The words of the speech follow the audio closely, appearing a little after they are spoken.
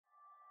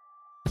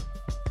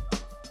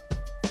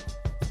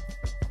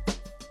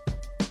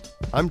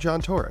I'm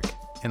John Torek.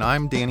 And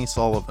I'm Danny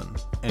Sullivan,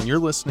 and you're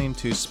listening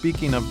to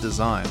Speaking of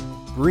Design,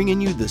 Bringing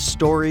you the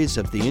stories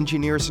of the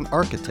engineers and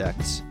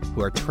architects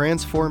who are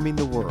transforming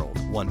the world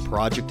one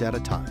project at a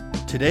time.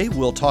 Today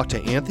we'll talk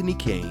to Anthony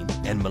Kane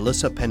and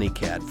Melissa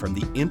Pennycat from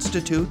the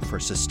Institute for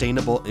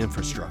Sustainable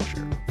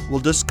Infrastructure.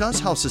 We'll discuss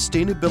how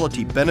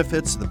sustainability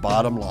benefits the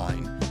bottom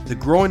line, the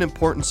growing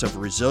importance of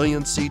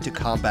resiliency to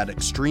combat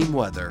extreme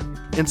weather,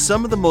 and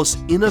some of the most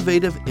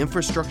innovative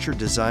infrastructure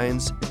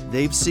designs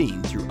they've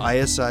seen through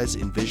ISI's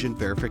Envision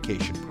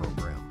Verification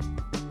Program.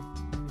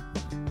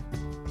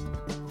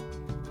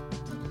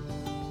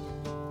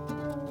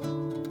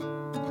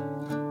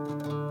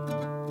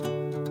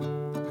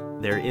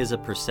 There is a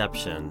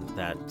perception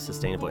that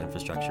sustainable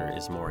infrastructure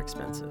is more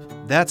expensive.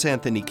 That's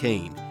Anthony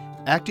Kane,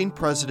 Acting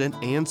President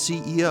and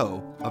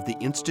CEO of the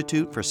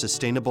Institute for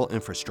Sustainable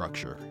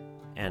Infrastructure.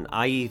 And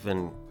I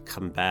even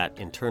combat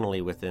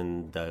internally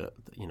within the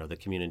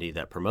community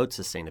that promotes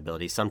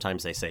sustainability.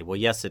 Sometimes they say, well,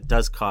 yes, it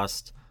does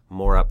cost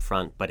more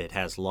upfront, but it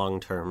has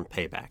long-term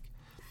payback.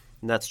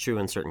 And that's true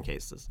in certain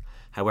cases.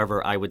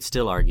 However, I would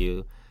still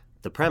argue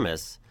the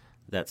premise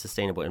that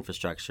sustainable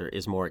infrastructure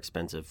is more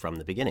expensive from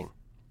the beginning.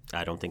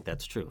 I don't think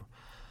that's true.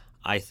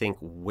 I think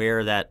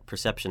where that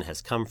perception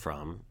has come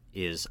from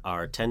is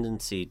our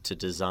tendency to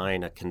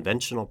design a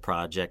conventional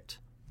project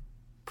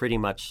pretty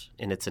much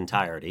in its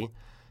entirety,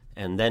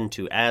 and then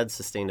to add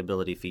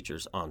sustainability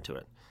features onto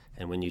it.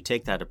 And when you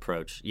take that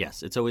approach,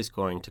 yes, it's always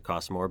going to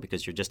cost more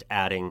because you're just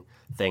adding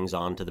things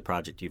onto the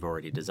project you've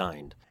already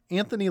designed.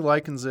 Anthony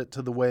likens it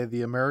to the way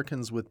the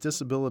Americans with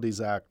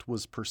Disabilities Act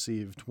was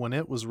perceived when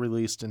it was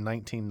released in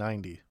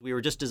 1990. We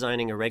were just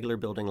designing a regular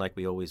building like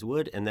we always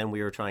would, and then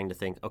we were trying to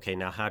think, okay,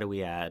 now how do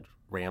we add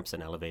ramps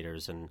and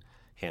elevators and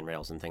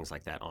handrails and things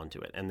like that onto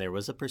it? And there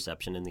was a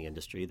perception in the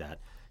industry that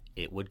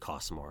it would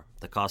cost more.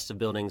 The cost of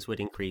buildings would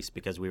increase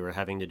because we were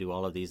having to do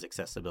all of these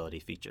accessibility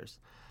features.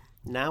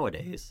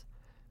 Nowadays,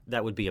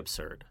 that would be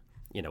absurd.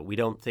 We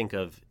don't think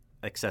of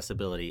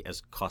accessibility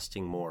as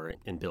costing more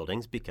in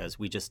buildings because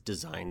we just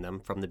design them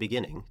from the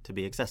beginning to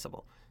be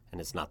accessible,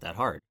 and it's not that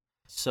hard.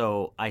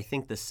 So I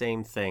think the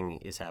same thing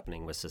is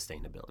happening with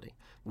sustainability.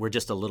 We're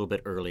just a little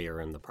bit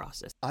earlier in the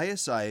process.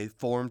 ISI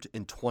formed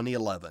in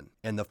 2011,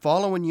 and the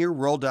following year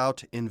rolled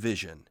out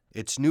Envision,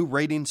 its new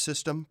rating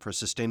system for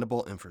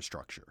sustainable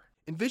infrastructure.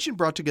 Envision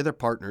brought together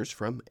partners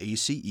from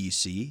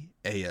ACEC,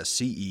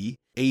 ASCE,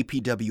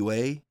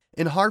 APWA,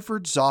 and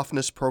Harvard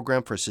Zoffness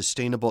Program for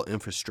Sustainable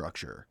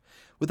Infrastructure,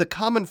 with a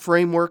common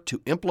framework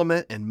to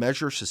implement and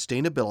measure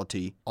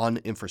sustainability on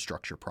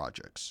infrastructure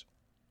projects.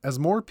 As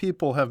more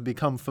people have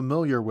become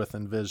familiar with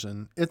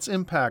Envision, its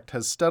impact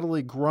has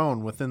steadily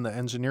grown within the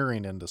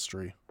engineering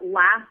industry.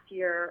 Last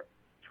year,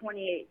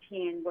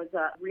 2018, was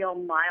a real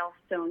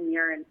milestone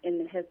year in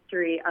the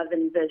history of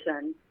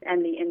Envision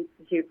and the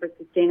Institute for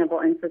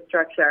Sustainable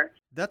Infrastructure.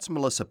 That's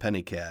Melissa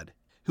Pennycat,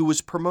 who was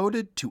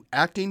promoted to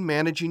Acting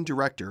Managing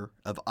Director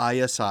of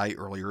ISI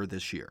earlier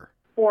this year.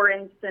 For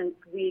instance,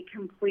 we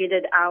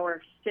completed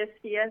our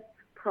 50th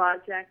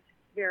project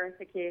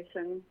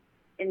verification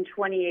in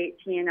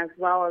 2018, as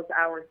well as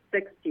our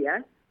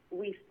 60th.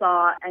 We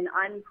saw an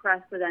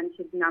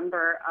unprecedented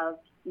number of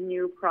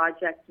new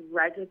projects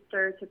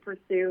register to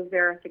pursue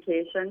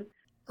verification.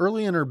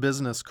 Early in her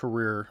business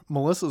career,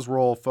 Melissa's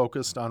role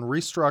focused on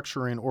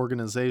restructuring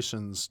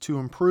organizations to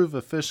improve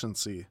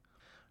efficiency.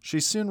 She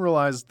soon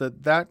realized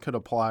that could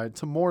apply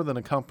to more than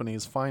a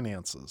company's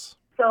finances.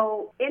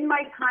 So in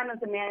my time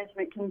as a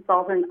management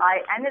consultant, I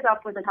ended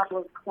up with a couple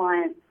of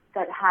clients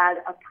that had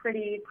a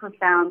pretty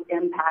profound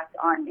impact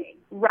on me.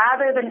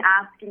 Rather than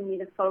asking me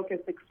to focus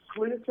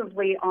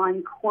exclusively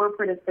on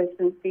corporate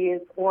efficiencies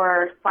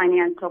or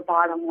financial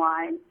bottom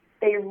line,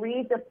 they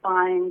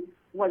redefined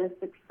what a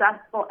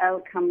successful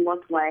outcome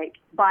looked like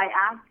by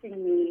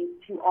asking me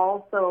to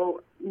also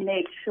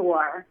make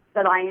sure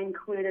that I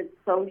included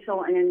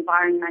social and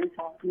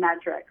environmental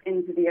metrics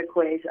into the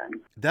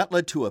equation. That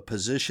led to a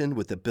position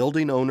with the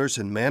Building Owners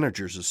and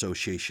Managers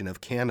Association of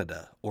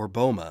Canada, or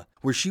BOMA,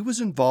 where she was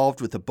involved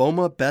with the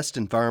BOMA Best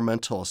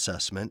Environmental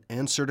Assessment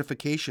and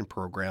Certification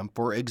Program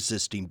for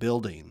existing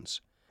buildings.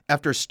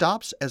 After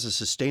stops as a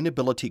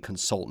sustainability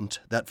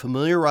consultant that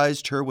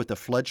familiarized her with the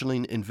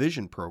fledgling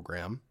Envision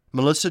program,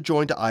 Melissa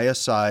joined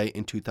ISI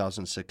in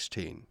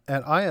 2016.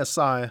 At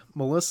ISI,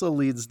 Melissa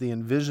leads the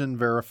Envision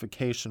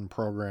Verification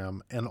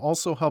Program and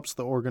also helps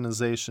the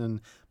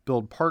organization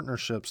build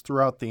partnerships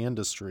throughout the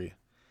industry.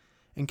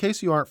 In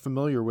case you aren't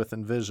familiar with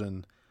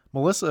Envision,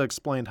 Melissa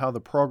explained how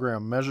the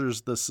program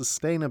measures the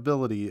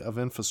sustainability of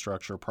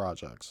infrastructure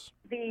projects.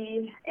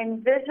 The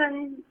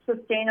Envision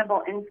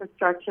Sustainable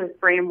Infrastructure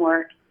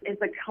Framework is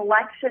a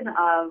collection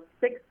of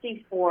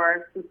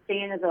 64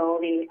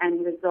 sustainability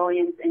and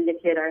resilience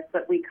indicators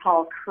that we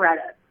call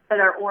credits that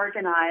are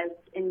organized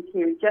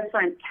into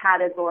different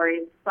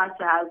categories such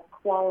as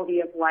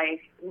quality of life,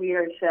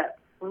 leadership,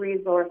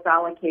 resource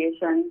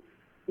allocation,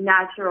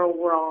 natural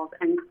world,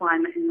 and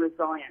climate and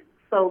resilience.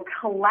 So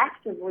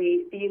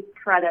collectively, these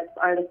credits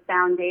are the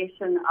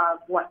foundation of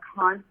what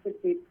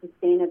constitutes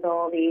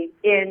sustainability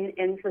in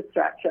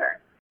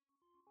infrastructure.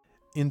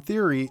 In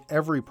theory,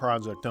 every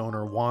project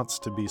owner wants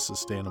to be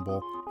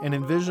sustainable, and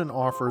Envision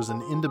offers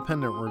an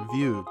independent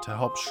review to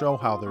help show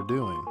how they're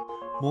doing.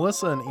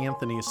 Melissa and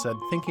Anthony said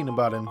thinking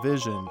about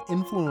Envision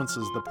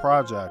influences the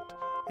project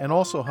and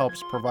also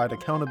helps provide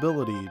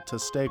accountability to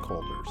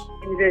stakeholders.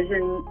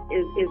 Envision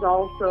is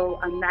also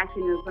a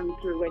mechanism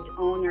through which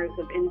owners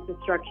of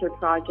infrastructure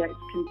projects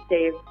can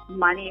save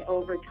money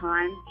over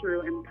time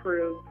through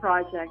improved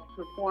project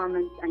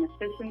performance and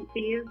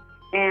efficiencies.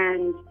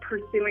 And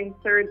pursuing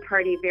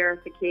third-party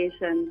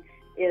verification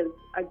is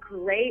a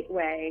great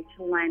way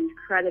to lend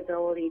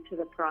credibility to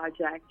the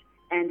project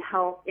and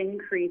help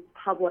increase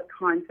public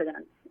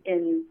confidence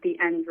in the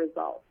end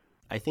result.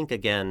 I think,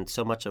 again,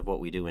 so much of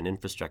what we do in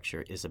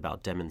infrastructure is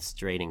about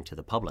demonstrating to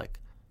the public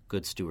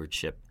good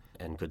stewardship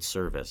and good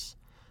service,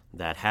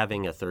 that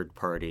having a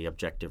third-party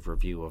objective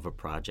review of a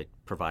project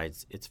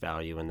provides its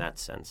value in that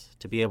sense.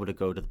 To be able to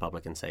go to the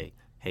public and say,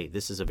 hey,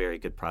 this is a very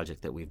good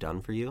project that we've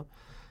done for you,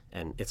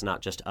 and it's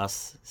not just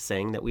us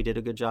saying that we did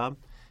a good job.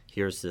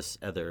 Here's this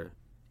other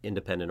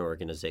independent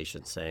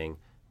organization saying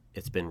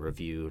it's been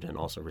reviewed and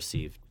also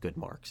received good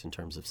marks in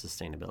terms of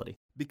sustainability.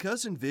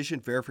 Because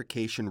Envision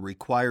verification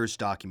requires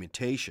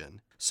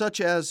documentation, such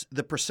as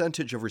the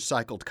percentage of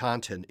recycled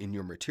content in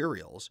your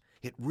materials,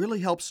 it really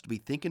helps to be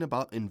thinking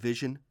about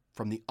Envision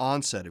from the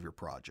onset of your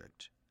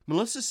project.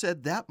 Melissa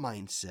said that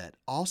mindset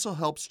also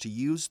helps to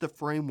use the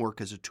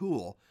framework as a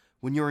tool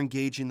when you're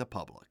engaging the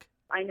public.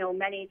 I know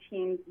many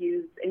teams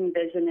use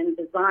Envision in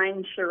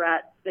design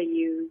charrettes. They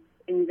use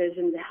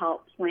Envision to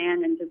help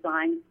plan and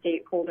design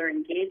stakeholder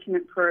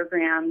engagement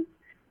programs.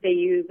 They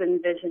use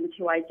Envision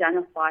to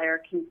identify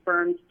or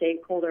confirm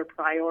stakeholder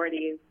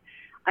priorities.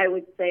 I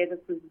would say this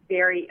is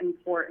very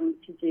important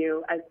to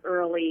do as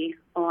early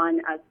on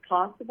as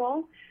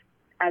possible,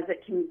 as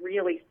it can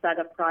really set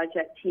a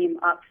project team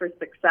up for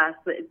success.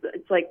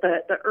 It's like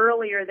the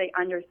earlier they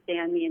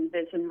understand the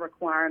Envision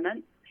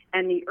requirements,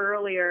 and the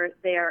earlier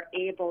they are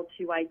able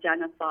to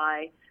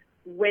identify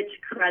which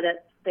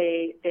credits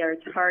they're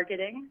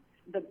targeting,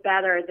 the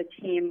better the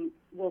team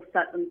will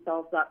set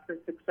themselves up for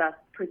success,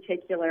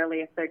 particularly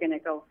if they're going to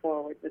go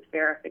forward with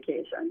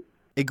verification.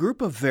 A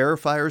group of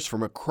verifiers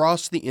from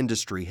across the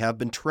industry have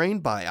been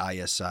trained by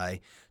ISI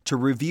to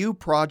review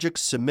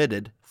projects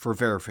submitted for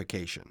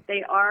verification.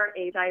 They are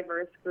a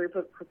diverse group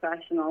of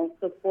professionals.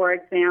 So, for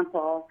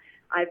example,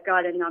 I've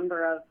got a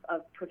number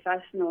of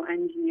professional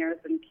engineers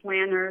and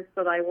planners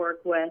that I work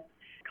with,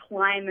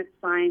 climate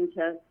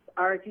scientists,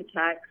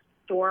 architects,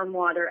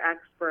 stormwater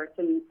experts,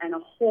 and a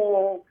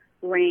whole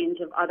range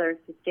of other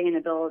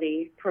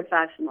sustainability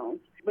professionals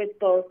with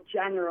both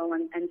general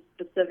and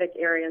specific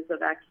areas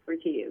of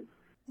expertise.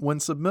 When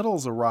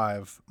submittals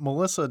arrive,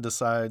 Melissa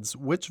decides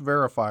which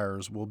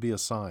verifiers will be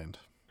assigned.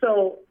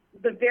 So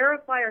the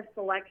verifier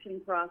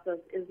selection process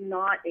is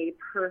not a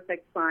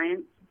perfect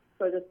science,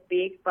 so to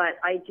speak, but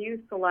I do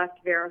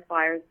select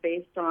verifiers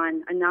based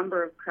on a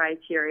number of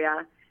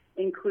criteria,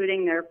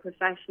 including their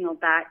professional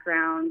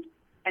background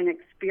and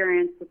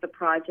experience with the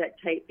project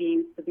type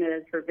being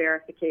submitted for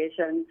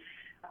verification.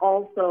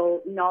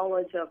 Also,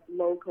 knowledge of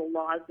local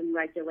laws and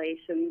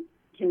regulations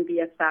can be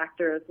a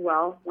factor as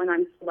well when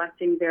I'm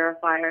selecting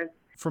verifiers.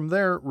 From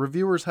there,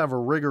 reviewers have a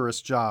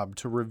rigorous job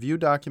to review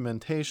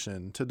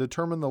documentation to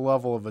determine the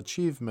level of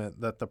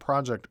achievement that the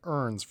project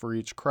earns for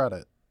each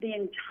credit. The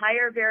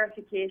entire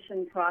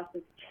verification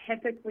process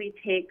typically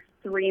takes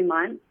 3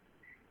 months.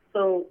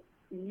 So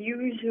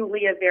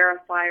usually a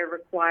verifier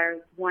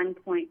requires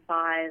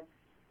 1.5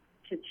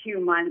 to 2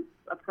 months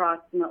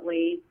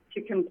approximately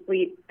to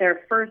complete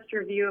their first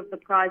review of the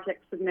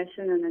project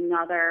submission, and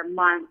another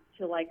month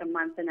to like a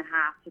month and a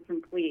half to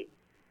complete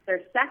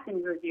their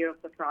second review of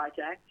the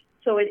project.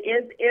 So it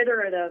is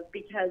iterative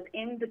because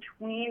in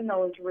between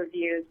those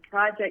reviews,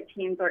 project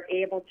teams are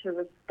able to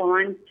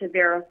respond to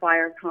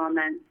verifier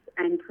comments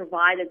and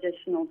provide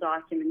additional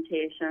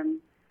documentation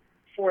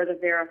for the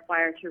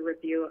verifier to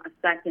review a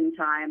second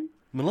time.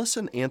 Melissa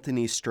and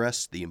Anthony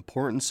stressed the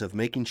importance of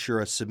making sure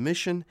a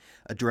submission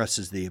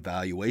addresses the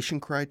evaluation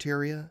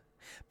criteria,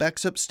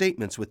 backs up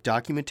statements with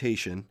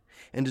documentation,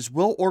 and is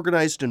well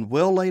organized and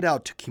well laid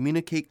out to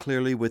communicate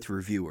clearly with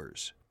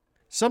reviewers.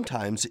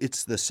 Sometimes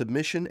it's the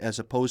submission as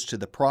opposed to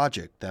the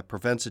project that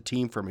prevents a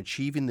team from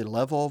achieving the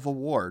level of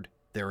award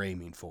they're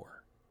aiming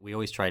for. We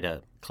always try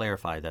to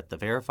clarify that the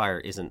verifier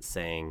isn't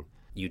saying,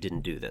 you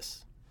didn't do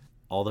this.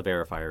 All the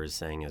verifier is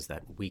saying is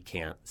that we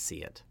can't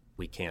see it.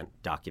 We can't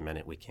document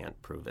it. We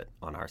can't prove it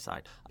on our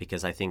side.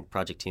 Because I think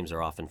project teams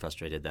are often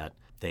frustrated that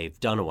they've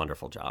done a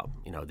wonderful job.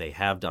 They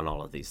have done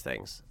all of these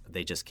things.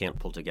 They just can't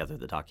pull together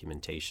the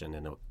documentation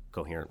in a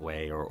coherent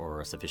way or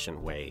a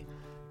sufficient way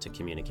to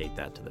communicate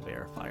that to the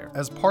verifier.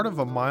 As part of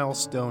a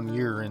milestone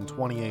year in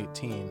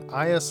 2018,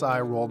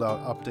 ISI rolled out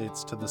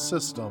updates to the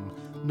system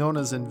known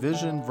as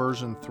Envision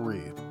version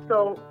 3.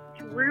 So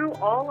through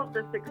all of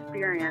this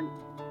experience,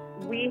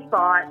 we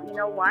thought, you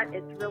know what,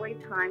 it's really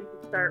time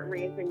to start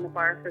raising the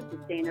bar for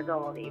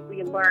sustainability.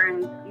 We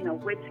learned,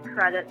 which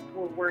credits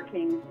were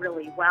working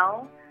really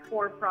well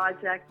for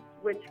projects,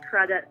 which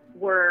credits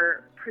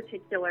were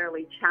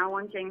particularly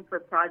challenging for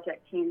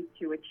project teams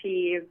to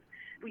achieve.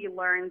 We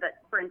learned that,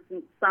 for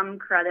instance, some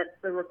credits,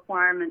 the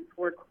requirements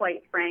were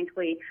quite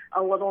frankly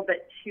a little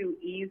bit too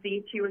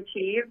easy to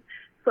achieve.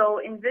 So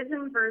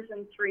Envision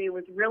version 3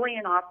 was really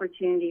an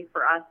opportunity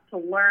for us to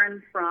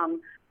learn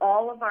from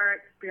all of our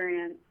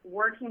experience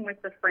working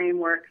with the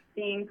framework,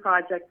 seeing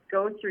projects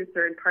go through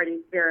third-party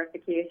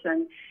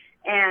verification,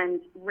 and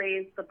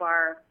raise the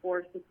bar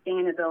for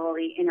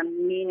sustainability in a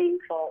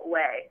meaningful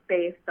way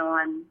based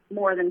on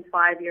more than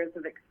 5 years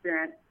of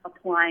experience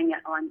applying it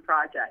on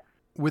projects.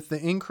 With the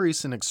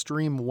increase in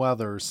extreme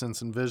weather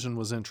since Envision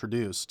was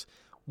introduced,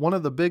 one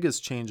of the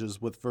biggest changes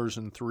with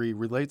version 3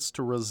 relates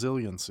to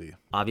resiliency.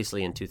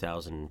 Obviously, in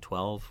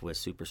 2012, with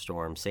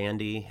Superstorm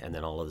Sandy and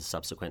then all of the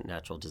subsequent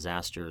natural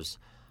disasters,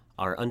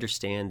 our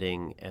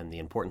understanding and the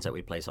importance that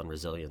we place on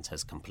resilience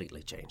has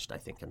completely changed, I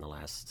think, in the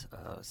last,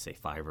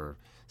 5 or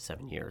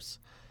 7 years.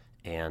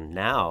 And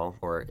now,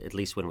 or at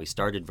least when we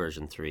started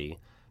version 3,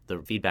 the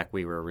feedback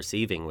we were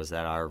receiving was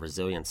that our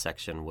resilience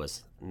section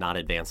was not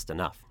advanced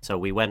enough. So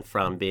we went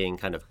from being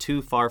kind of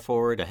too far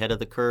forward ahead of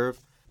the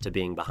curve to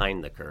being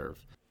behind the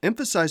curve.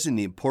 Emphasizing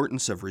the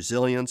importance of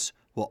resilience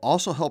will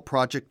also help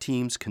project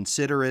teams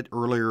consider it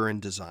earlier in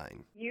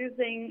design.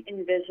 Using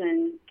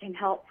Envision can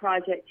help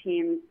project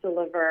teams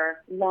deliver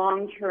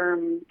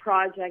long-term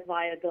project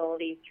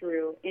viability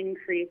through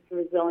increased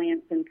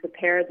resilience and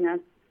preparedness,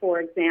 for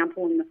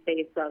example, in the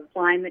face of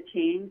climate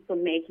change, so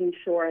making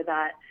sure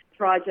that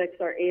projects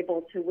are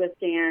able to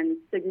withstand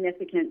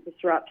significant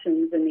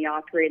disruptions in the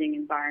operating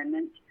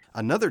environment.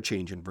 Another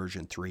change in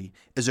version 3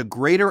 is a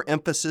greater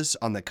emphasis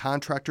on the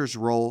contractor's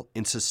role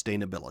in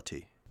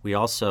sustainability. We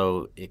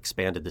also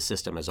expanded the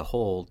system as a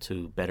whole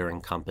to better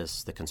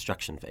encompass the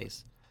construction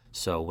phase.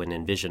 So when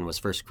Envision was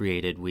first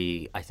created,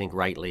 we, I think,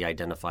 rightly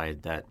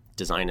identified that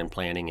design and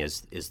planning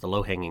is the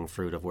low-hanging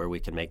fruit of where we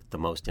can make the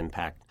most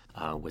impact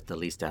with the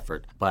least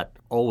effort. But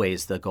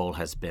always the goal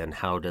has been,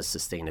 how does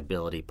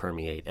sustainability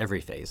permeate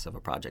every phase of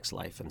a project's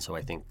life? And so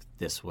I think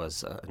this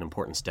was an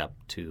important step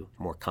to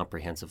more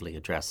comprehensively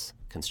address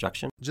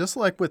construction. Just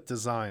like with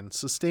design,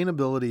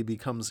 sustainability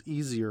becomes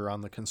easier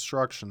on the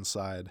construction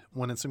side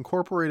when it's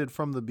incorporated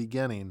from the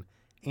beginning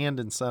and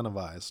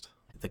incentivized.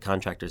 The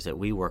contractors that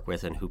we work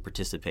with and who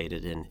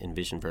participated in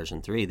Envision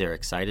version 3, they're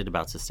excited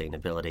about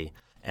sustainability,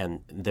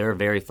 and they're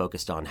very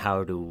focused on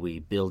how do we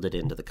build it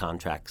into the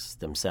contracts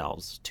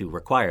themselves to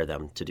require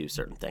them to do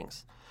certain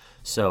things.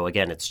 So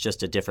again, it's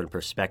just a different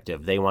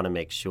perspective. They want to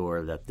make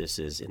sure that this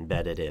is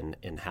embedded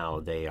in how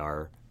they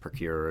are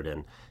procured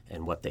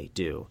and what they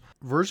do.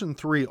 Version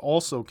 3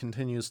 also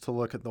continues to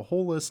look at the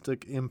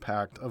holistic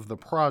impact of the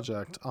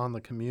project on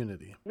the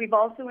community. We've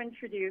also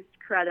introduced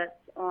credits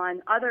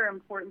on other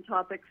important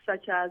topics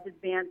such as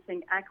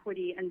advancing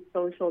equity and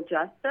social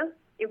justice.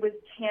 It was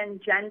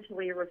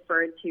tangentially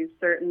referred to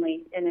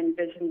certainly in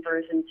Envision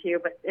version 2,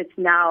 but it's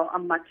now a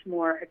much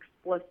more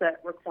explicit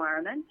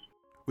requirement.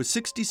 With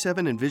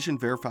 67 Envision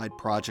verified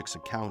projects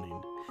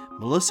accounting,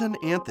 Melissa and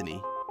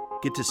Anthony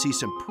get to see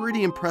some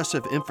pretty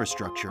impressive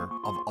infrastructure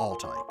of all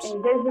types.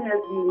 Envision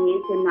is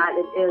unique in that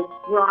it is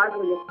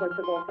broadly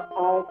applicable to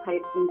all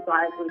types and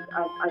sizes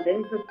of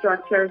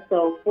infrastructure.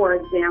 So, for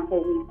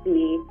example, we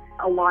see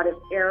a lot of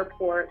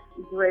airports,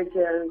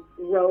 bridges,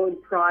 road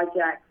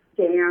projects,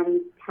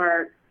 dams,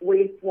 parks,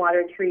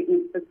 wastewater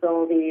treatment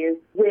facilities,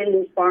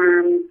 wind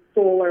farms,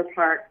 solar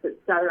parks,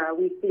 etc.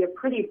 We see a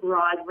pretty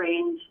broad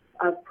range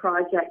of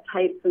project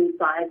types and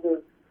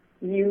sizes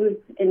use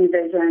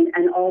Envision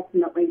and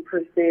ultimately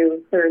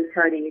pursue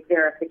third-party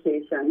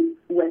verification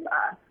with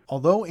us.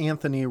 Although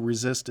Anthony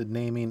resisted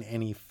naming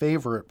any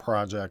favorite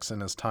projects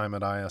in his time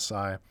at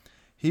ISI,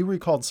 he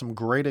recalled some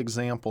great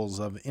examples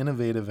of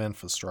innovative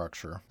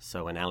infrastructure.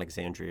 So in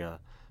Alexandria,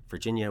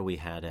 Virginia, we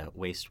had a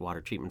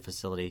wastewater treatment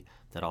facility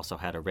that also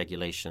had a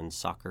regulation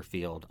soccer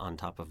field on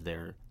top of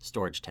their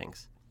storage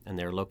tanks, and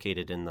they're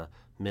located in the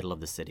middle of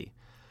the city.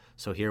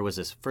 So here was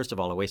this, first of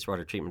all, a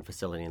wastewater treatment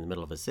facility in the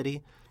middle of a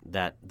city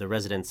that the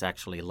residents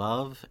actually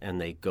love,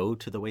 and they go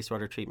to the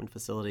wastewater treatment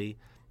facility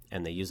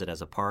and they use it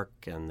as a park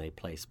and they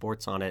play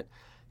sports on it.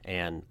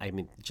 And I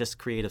mean, just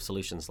creative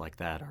solutions like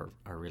that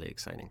are really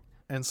exciting.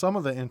 And some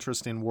of the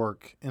interesting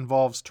work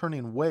involves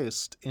turning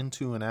waste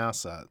into an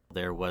asset.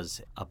 There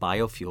was a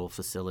biofuel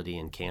facility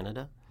in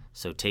Canada.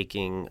 So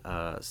taking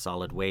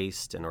solid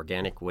waste and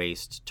organic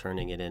waste,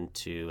 turning it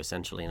into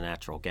essentially a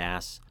natural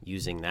gas,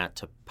 using that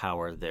to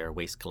power their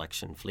waste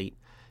collection fleet,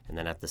 and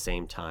then at the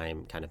same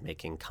time kind of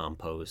making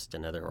compost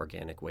and other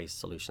organic waste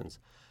solutions.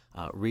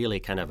 Really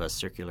kind of a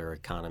circular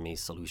economy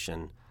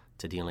solution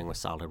to dealing with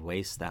solid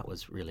waste. That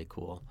was really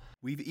cool.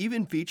 We've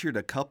even featured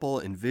a couple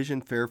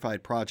Envision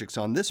verified projects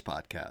on this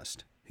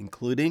podcast,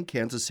 including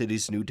Kansas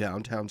City's new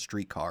downtown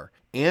streetcar,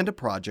 and a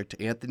project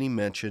Anthony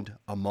mentioned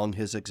among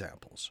his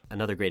examples.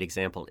 Another great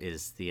example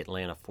is the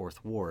Atlanta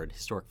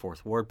Historic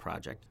Fourth Ward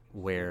project,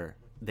 where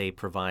they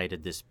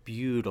provided this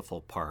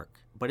beautiful park,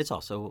 but it's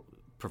also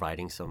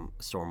providing some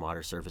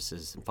stormwater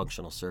services and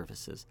functional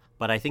services.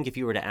 But I think if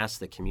you were to ask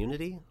the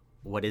community,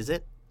 what is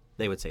it?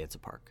 they would say it's a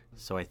park.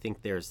 So I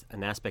think there's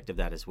an aspect of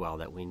that as well,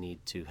 that we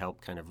need to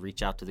help kind of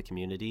reach out to the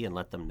community and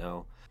let them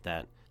know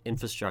that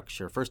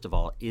infrastructure, first of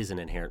all, is an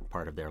inherent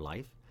part of their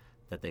life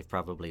that they've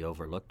probably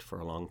overlooked for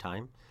a long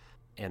time,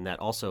 and that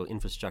also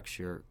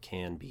infrastructure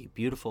can be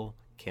beautiful,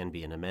 can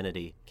be an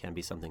amenity, can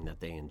be something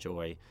that they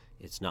enjoy.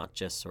 It's not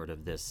just sort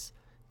of this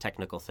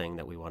technical thing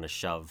that we want to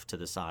shove to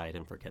the side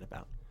and forget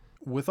about.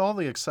 With all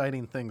the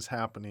exciting things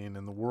happening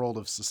in the world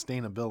of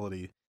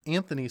sustainability,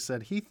 Anthony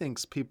said he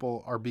thinks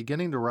people are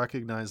beginning to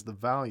recognize the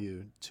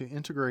value to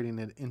integrating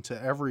it into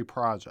every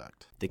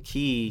project. The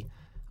key,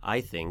 I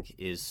think,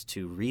 is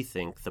to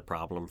rethink the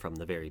problem from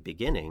the very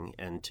beginning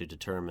and to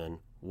determine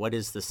what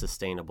is the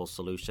sustainable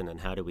solution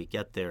and how do we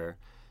get there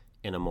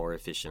in a more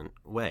efficient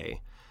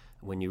way.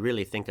 When you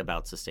really think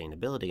about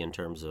sustainability in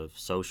terms of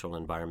social,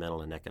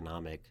 environmental, and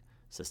economic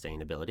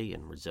sustainability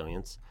and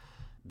resilience,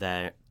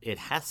 that it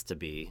has to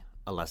be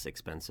a less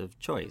expensive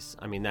choice.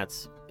 I mean,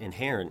 that's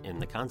inherent in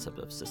the concept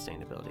of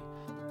sustainability.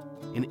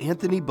 And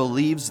Anthony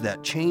believes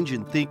that change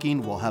in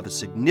thinking will have a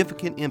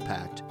significant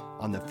impact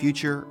on the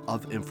future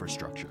of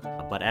infrastructure.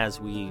 But as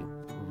we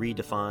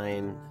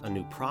redefine a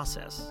new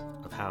process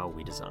of how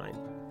we design,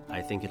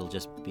 I think it'll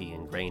just be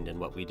ingrained in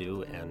what we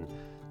do, and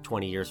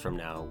 20 years from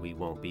now, we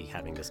won't be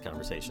having this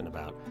conversation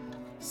about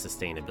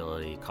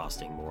sustainability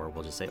costing more.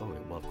 We'll just say, oh,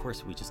 well, of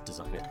course, we just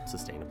designed it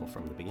sustainable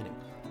from the beginning.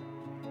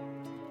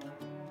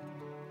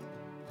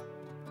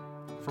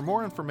 For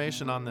more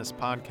information on this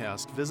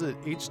podcast, visit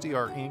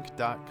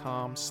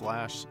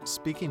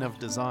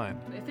hdrinc.com/speakingofdesign.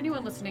 If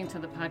anyone listening to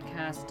the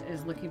podcast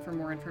is looking for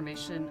more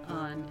information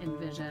on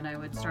Envision, I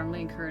would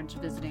strongly encourage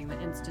visiting the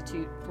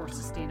Institute for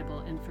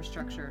Sustainable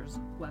Infrastructure's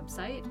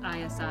website,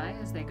 ISI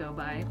as they go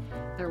by.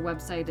 Their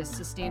website is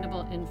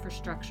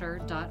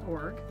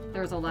sustainableinfrastructure.org.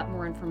 There's a lot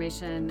more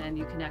information, and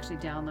you can actually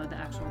download the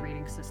actual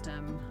rating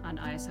system on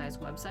ISI's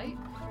website.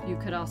 You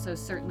could also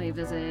certainly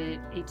visit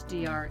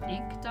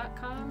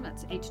hdrinc.com.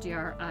 That's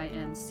hdrinc.com.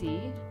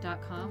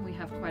 We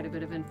have quite a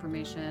bit of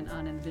information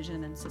on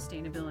Envision and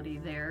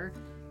sustainability there.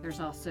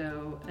 There's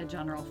also a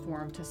general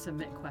form to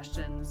submit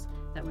questions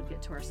that would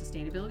get to our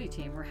sustainability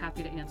team. We're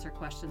happy to answer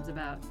questions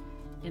about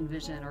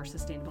Envision or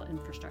sustainable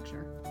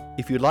infrastructure.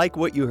 If you like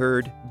what you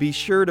heard, be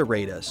sure to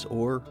rate us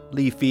or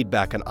leave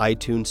feedback on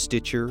iTunes,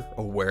 Stitcher,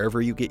 or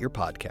wherever you get your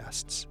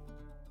podcasts.